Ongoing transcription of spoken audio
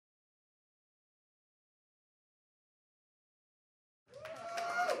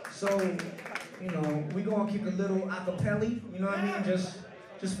So, you know, we gonna keep a little acapella, you know what I mean? Just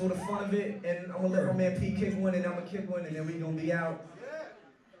for the fun of it. And I'm gonna let my man P kick one and I'm gonna kick one and then we gonna be out.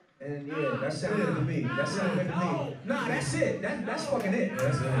 And yeah, that sounds good to me. That sounds good to me. Nah, that's it. That's fucking it.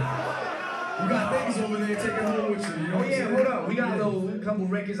 That's it. You got things over there taking home with you. You know oh yeah, hold up. We got a couple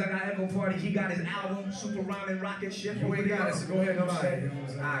records. I got Echo Party. He got his album, Super Rhyming Rocket Ship. You ain't got it, so go ahead and buy it.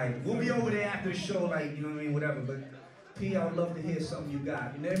 Alright, we'll be over there after the show, like, you know what I mean, whatever. But P, I would love to hear something you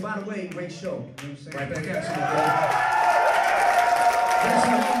got. And then, by the way, great show. You know what I'm saying? Right back at you, bro. Thanks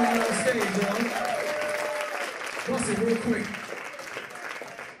for having me on stage, yo. Bust it real quick.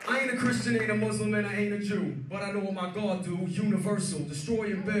 I ain't a Christian, ain't a Muslim, and I ain't a Jew. But I know what my God do, universal.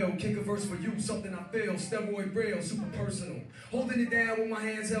 Destroy and build, kick a verse for you, something I feel. Steroid braille, super personal. Holding it down with my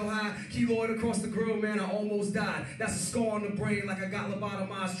hands held high. Keloid across the grill, man, I almost died. That's a scar on the brain, like I got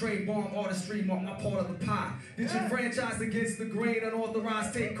lobotomized. Train bomb artistry, mark my part of the pie. Disenfranchised against the grain,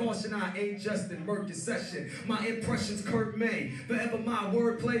 unauthorized, take caution. I ain't just in murky session. My impressions, Kurt May. Forever my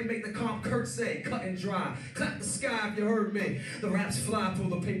wordplay, make the comp Kurt say. Cut and dry, clap the sky if you heard me. The raps fly, pull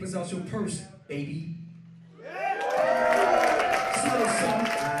the papers out your purse, baby. Slow song.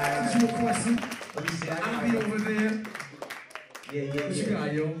 Is you a question? Let me see. I'll be over there. Yeah. What you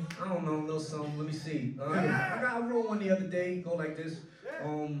got, yo? I don't know, a little something. Let me see. I wrote one the other day. Go like this.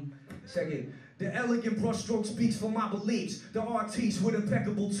 Check it. The elegant brushstroke speaks for my beliefs. The artiste with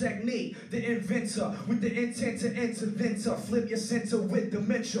impeccable technique. The inventor with the intent to interventor. Flip your center with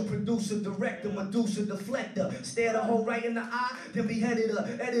dementia. Producer, director, Medusa, deflector. Stare the whole right in the eye, then beheaded her.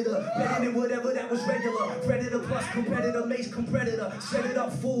 Editor, betting it whatever that was regular. Predator plus competitor, mace competitor. Set it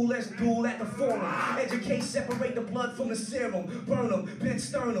up, fool, let's duel at the forum. Educate, separate the blood from the serum. Burn them, bend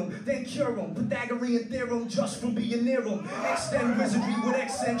sternum, then cure them. Pythagorean theorem just from being near them. Extend wizardry with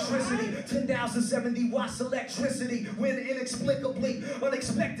eccentricity. 10,070 watts electricity. When inexplicably,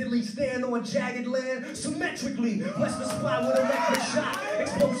 unexpectedly stand on jagged land. Symmetrically, bless the spot with electric shot.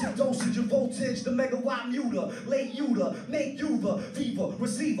 Explosive dosage of voltage, the megawatt muter. Late Uter, make you the Viva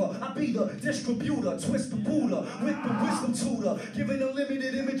receiver. I be the distributor. Twist the Buddha with the wisdom tutor. Giving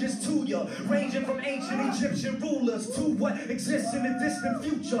unlimited images to you. Ranging from ancient Egyptian rulers to what exists in the distant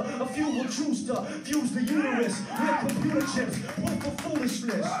future. A few will choose to fuse the uterus with computer chips. Proof of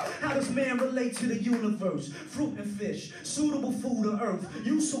foolishness. How does man relate to the universe? Fruit and fish, suitable food on earth.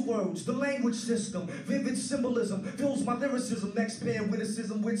 Use of words, the language system. Vivid symbolism fills my lyricism. Expand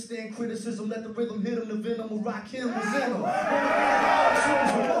witticism, withstand criticism. Let the rhythm hit him, the venom will rock him, was in him.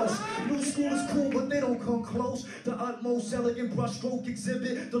 New school is cool, but they don't come close. The utmost elegant brushstroke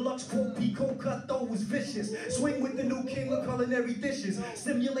exhibit. Deluxe quote, pico cut though was vicious. Swing with the new king of culinary dishes.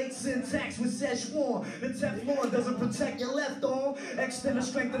 Stimulate syntax with Szechuan. The Teflon doesn't protect your left arm. Extend the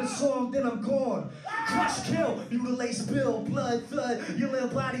strength of the song, then I'm gone. Crush, kill, mutilate, spill, blood, flood. Your little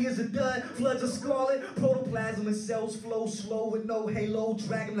body is a dud. Floods of scarlet. Protoplasm and cells flow slow with no halo.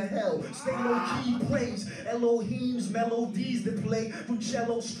 Drag 'em to hell. Stay low key plays. Elohim's melodies that play from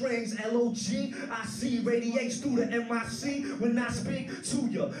cello strings. L-O-G. I see radiates through the MIC when I speak to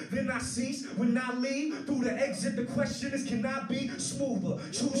you. Then I cease when I leave. Through the exit, the question is, can I be smoother?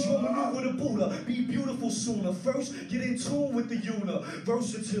 Choose your maneuver to Buddha. Be beautiful sooner. First, get in tune with the una.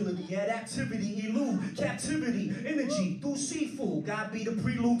 Versatility, add activity, elude captivity, energy through seafood. God be the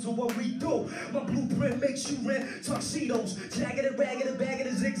prelude to what we do. My blueprint makes you rent tuxedos. Jagged and ragged and bagged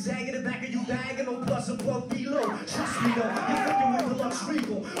and zigzagged and back of you diagonal plus above below. Trust me though, you're fucking with the Lux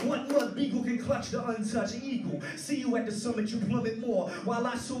Regal. What mud beagle can clutch the untouched eagle? See you at the summit, you plummet more. While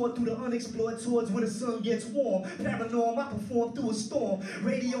I soar through the unexplored towards where the sun gets warm. Paranorm, I perform through a storm.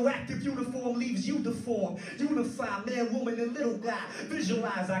 Radioactive uniform leaves you deformed. Unify man, woman, and little guy.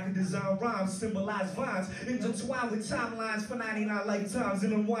 Visualize, I can design rhymes, symbolize vines. Intertwine with timelines for 99 lifetimes.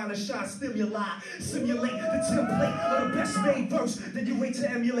 And unwind a shot stimuli. Simulate the template of the best made verse. Then you wait to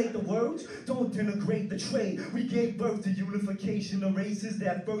emulate the words. Don't denigrate the trade. We gave birth to unification of races.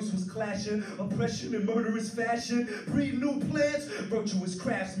 That verse was clashing. Oppression in murderous fashion. Breed new plants. Virtuous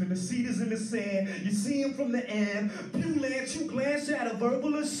craftsmen. The seed is in the sand. You see him from the end. Bewlance, you glance at a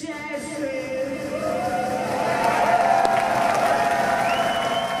verbal assassin.